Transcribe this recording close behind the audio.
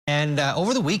And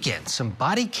over the weekend, some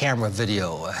body camera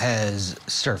video has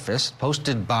surfaced,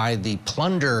 posted by the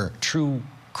Plunder True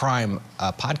Crime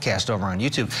podcast over on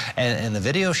YouTube. And the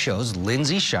video shows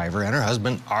Lindsay Shiver and her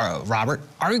husband, Robert,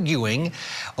 arguing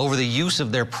over the use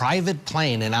of their private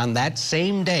plane. And on that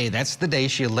same day, that's the day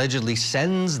she allegedly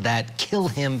sends that kill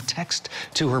him text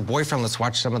to her boyfriend. Let's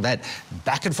watch some of that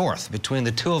back and forth between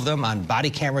the two of them on body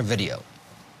camera video.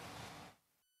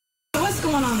 What's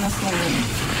going on this morning?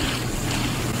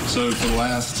 So for the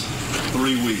last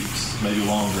 3 weeks, maybe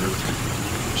longer,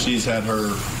 she's had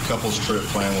her couple's trip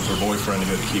planned with her boyfriend to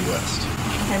go to Key West.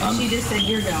 Okay, but she just said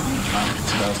you're going.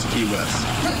 It's about to Key West.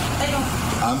 They don't.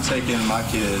 I'm taking my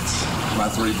kids,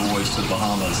 my 3 boys, to the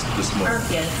Bahamas this morning. Our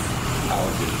kids.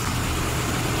 Our kids.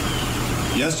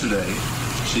 Yesterday,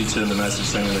 she sent a message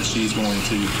saying that she's going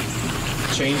to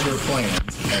change her plans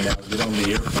and now get on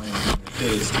the airplane with her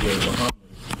kids to go to the Bahamas.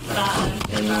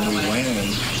 And when we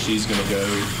land, she's going to go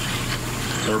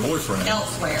to her boyfriend.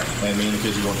 Elsewhere. And me and the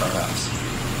kids are going to our house.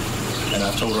 And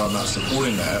I've told her I'm not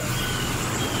supporting that.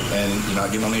 And you're not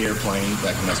getting on the airplane.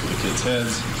 That can mess with the kids'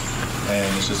 heads. And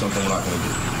it's just something we're not going to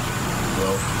do.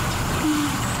 Well,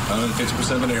 I own 50%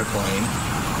 of an airplane.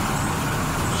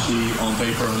 She, on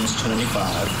paper, owns 25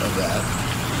 of that.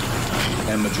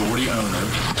 And majority owner,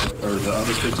 or the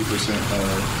other 50%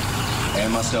 owner,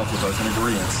 and myself were both in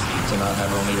agreement to not have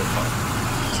her on the airplane.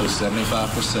 So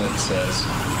 75% says,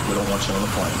 we don't want you on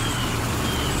the plane.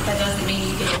 That doesn't mean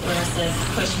you get aggressive,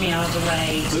 push me out of the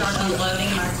way, start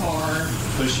unloading my car.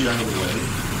 Push you out of the way?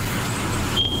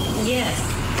 Yes,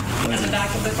 in the back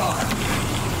of the car.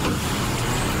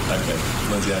 Okay,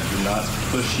 Lindsay, I did not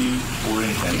push you or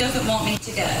anything. He doesn't want me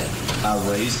to go. I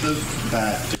raised the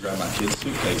back to grab my kids'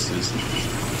 suitcases.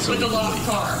 So with the locked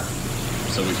car.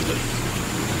 So we could leave.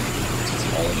 That's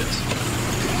all it is.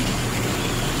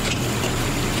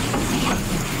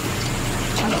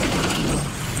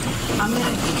 I'm going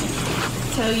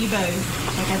to tell you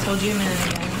both, like I told you a minute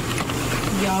ago,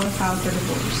 y'all have filed for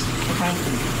divorce, okay?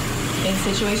 In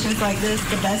situations like this,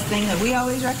 the best thing that we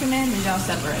always recommend is y'all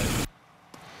separate.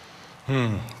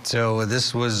 So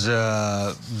this was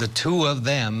the two of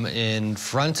them in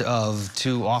front of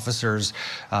 2 officers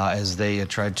as they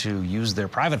tried to use their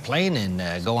private plane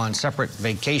and go on separate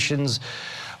vacations.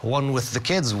 One with the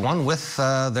kids, one with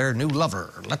their new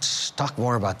lover. Let's talk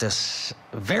more about this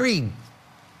very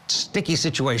sticky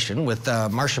situation with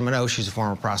Marcia Minot. She's a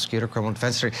former prosecutor, criminal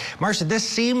defense attorney. Marcia, this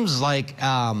seems like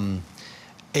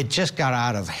it just got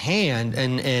out of hand,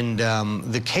 and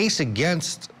the case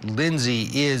against Lindsay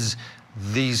is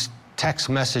these text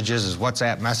messages,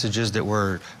 WhatsApp messages that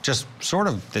were just sort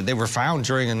of, they were found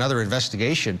during another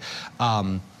investigation.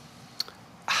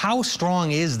 How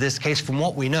strong is this case from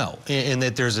what we know, in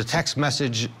that there's a text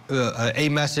message, a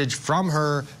message from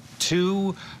her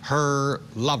to her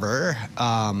lover,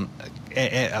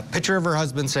 a picture of her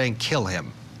husband saying, kill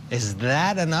him? Is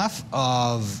that enough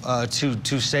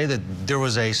to say that there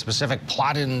was a specific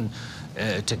plot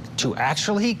to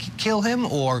actually kill him,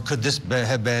 or could this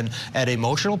have been an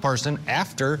emotional person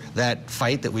after that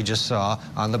fight that we just saw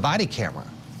on the body camera?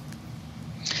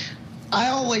 I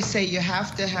always say you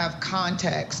have to have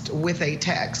context with a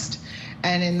text.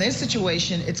 And in this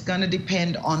situation, it's going to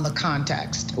depend on the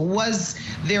context. Was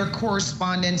there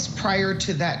correspondence prior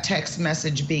to that text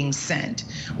message being sent?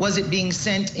 Was it being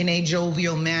sent in a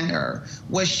jovial manner?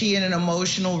 Was she in an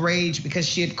emotional rage because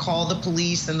she had called the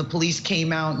police and the police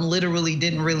came out and literally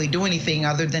didn't really do anything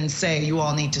other than say, you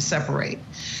all need to separate?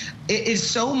 It is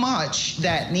so much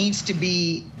that needs to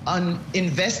be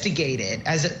investigated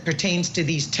as it pertains to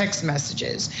these text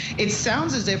messages. It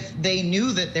sounds as if they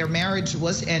knew that their marriage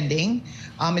was ending.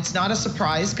 It's not a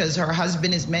surprise because her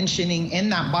husband is mentioning in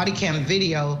that body cam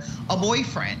video a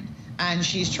boyfriend, and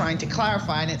she's trying to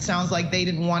clarify, and it sounds like they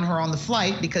didn't want her on the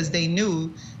flight because they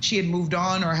knew she had moved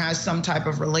on or has some type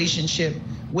of relationship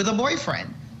with a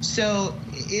boyfriend. So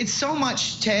it's so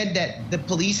much, Ted, that the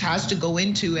police has to go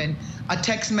into, and a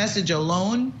text message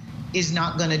alone is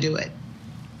not going to do it.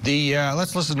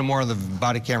 Let's listen to more of the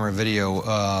body camera video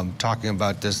talking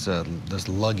about this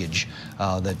luggage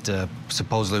that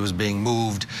supposedly was being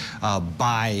moved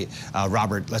by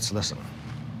Robert. Let's listen.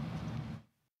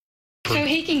 So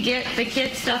he can get the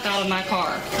kid stuff out of my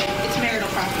car. It's marital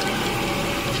property.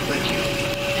 Thank you.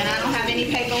 And I don't have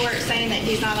any paperwork saying that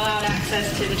he's not allowed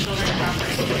access to the children's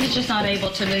property. He's just not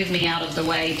able to move me out of the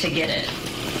way to get it.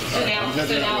 So now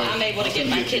I'm able to get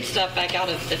my kid stuff back out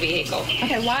of the vehicle.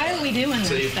 Okay, why are we doing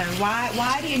this though?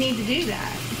 Why do you need to do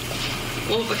that?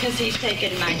 Well, because he's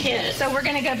taking my kids. So we're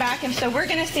going to go back, and so we're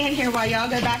going to stand here while y'all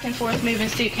go back and forth moving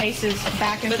suitcases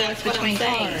back and But forth that's what I'm between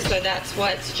saying. cars. So that's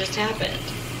what's just happened.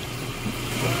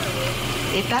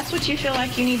 if that's what you feel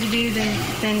like you need to do,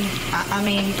 then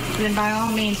by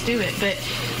all means do it. But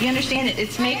you understand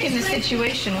it's making the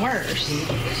situation worse,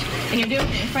 and you're doing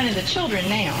it in front of the children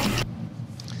now.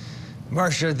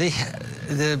 Marcia,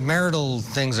 the marital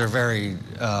things are very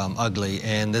ugly,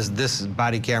 and this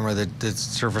body camera that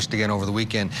surfaced again over the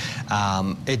weekend,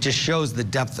 it just shows the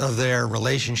depth of their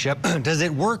relationship. Does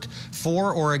it work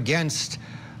for or against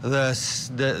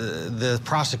the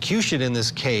prosecution in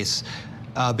this case?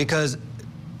 Because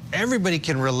everybody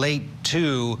can relate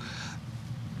to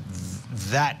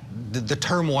the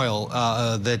turmoil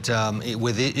that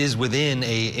is within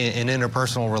an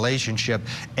interpersonal relationship.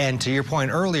 And to your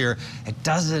point earlier, it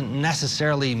doesn't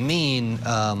necessarily mean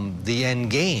the end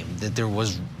game, that there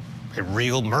was a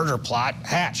real murder plot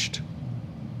hatched.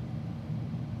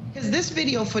 Because this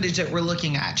video footage that we're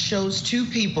looking at shows two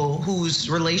people whose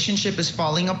relationship is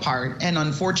falling apart, and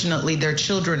unfortunately their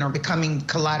children are becoming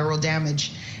collateral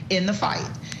damage in the fight.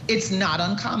 It's not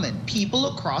uncommon.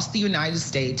 People across the United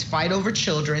States fight over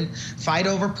children, fight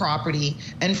over property,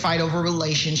 and fight over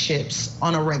relationships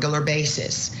on a regular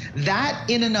basis. That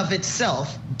in and of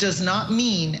itself does not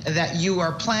mean that you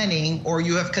are planning or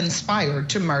you have conspired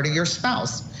to murder your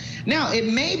spouse. Now, it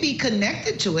may be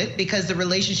connected to it because the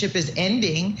relationship is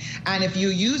ending, and if you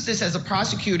use this as a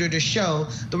prosecutor to show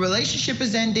the relationship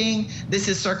is ending, this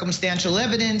is circumstantial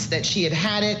evidence that she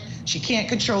had it, she can't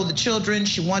control the children,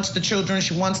 she wants the children,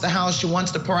 she wants the house, she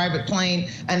wants the private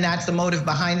plane, and that's the motive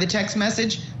behind the text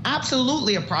message,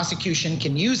 absolutely a prosecution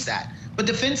can use that. But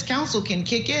defense counsel can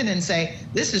kick in and say,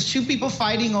 this is two people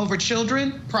fighting over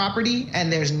children, property,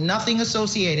 and there's nothing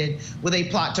associated with a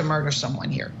plot to murder someone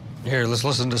here. Here, let's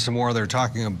listen to some more. They're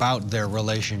talking about their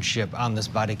relationship on this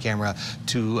body camera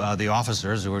to the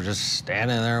officers who were just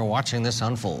standing there watching this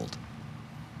unfold.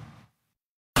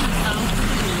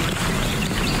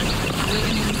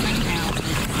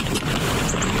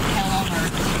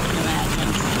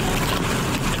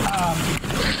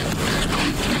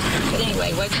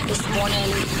 Anyway, woke up this morning,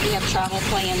 we have travel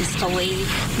plans to leave,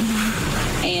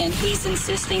 and he's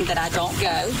insisting that I don't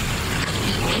go.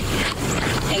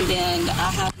 And then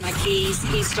I have my keys.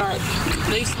 He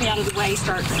moves me out of the way,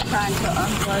 starts trying to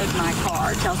unload my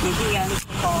car. Tells me he owns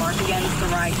the car, he owns the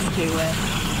rights to it.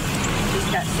 He's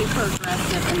got super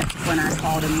aggressive, and that's when I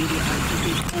called immediately because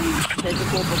he's been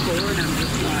physical before, and I'm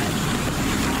just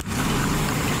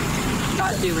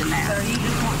not doing that. So are you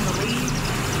just wanting to leave?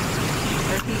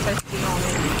 Or is he supposed to be going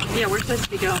with you? Yeah, we're supposed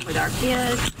to be going with our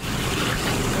kids.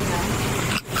 Okay.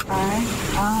 All right.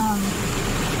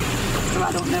 So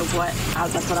I don't know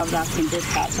that's what I was asking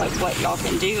dispatch, like what y'all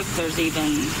can do if there's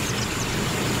even,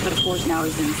 but of course now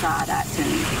he's inside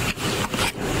acting.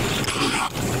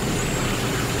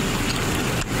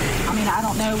 I mean, I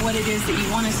don't know what it is that you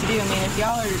want us to do. I mean, if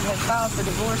y'all have filed for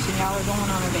divorce and y'all are going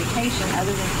on a vacation,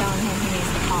 other than telling him he needs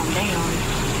to calm down,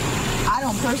 I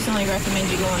don't personally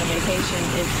recommend you go on a vacation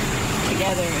if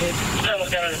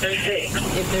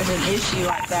there's an issue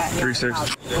like that. 3-6.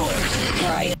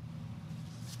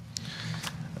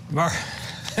 Right.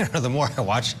 The more I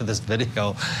watch this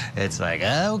video, it's like,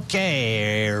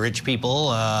 okay, rich people,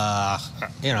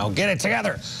 get it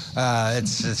together. It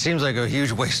seems like a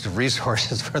huge waste of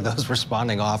resources for those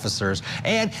responding officers.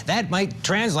 And that might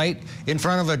translate in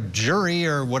front of a jury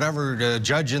or whatever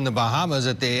judge in the Bahamas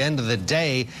at the end of the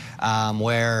day,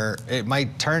 where it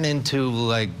might turn into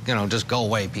like, just go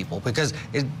away, people. Because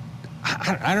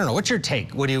I don't know, what's your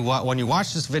take when you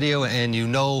watch this video and you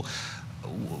know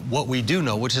what we do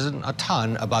know, which isn't a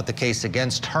ton, about the case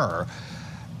against her?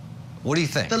 What do you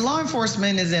think? The law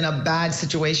enforcement is in a bad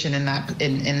situation in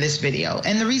this video.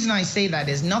 And the reason I say that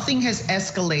is nothing has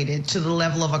escalated to the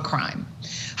level of a crime.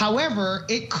 However,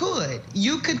 it could.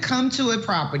 You could come to a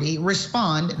property,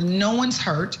 respond, no one's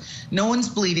hurt, no one's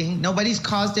bleeding, nobody's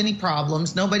caused any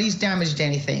problems, nobody's damaged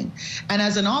anything. And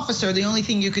as an officer, the only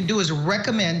thing you can do is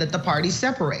recommend that the parties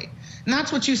separate. And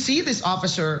that's what you see this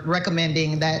officer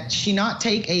recommending, that she not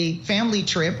take a family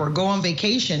trip or go on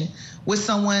vacation with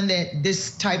someone that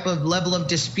this type of level of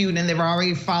dispute, and they've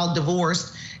already filed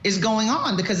divorce, is going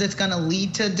on, because it's going to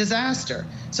lead to disaster.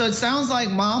 So it sounds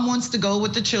like mom wants to go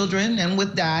with the children and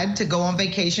with dad to go on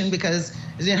vacation because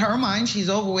in her mind she's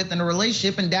over with in a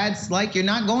relationship, and dad's like, you're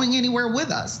not going anywhere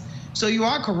with us. So you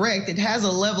are correct. It has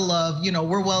a level of,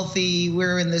 we're wealthy,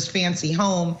 we're in this fancy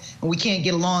home, and we can't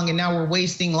get along, and now we're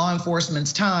wasting law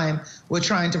enforcement's time. We're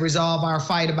trying to resolve our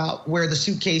fight about where the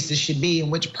suitcases should be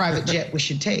and which private jet we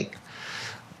should take.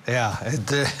 Yeah,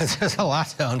 there's a lot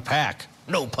to unpack.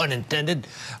 no pun intended,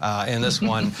 in this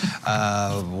one.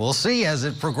 We'll see as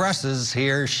it progresses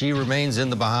here. She remains in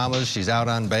the Bahamas. She's out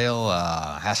on bail,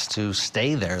 has to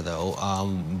stay there, though,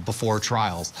 before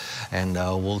trials, and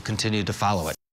we'll continue to follow it.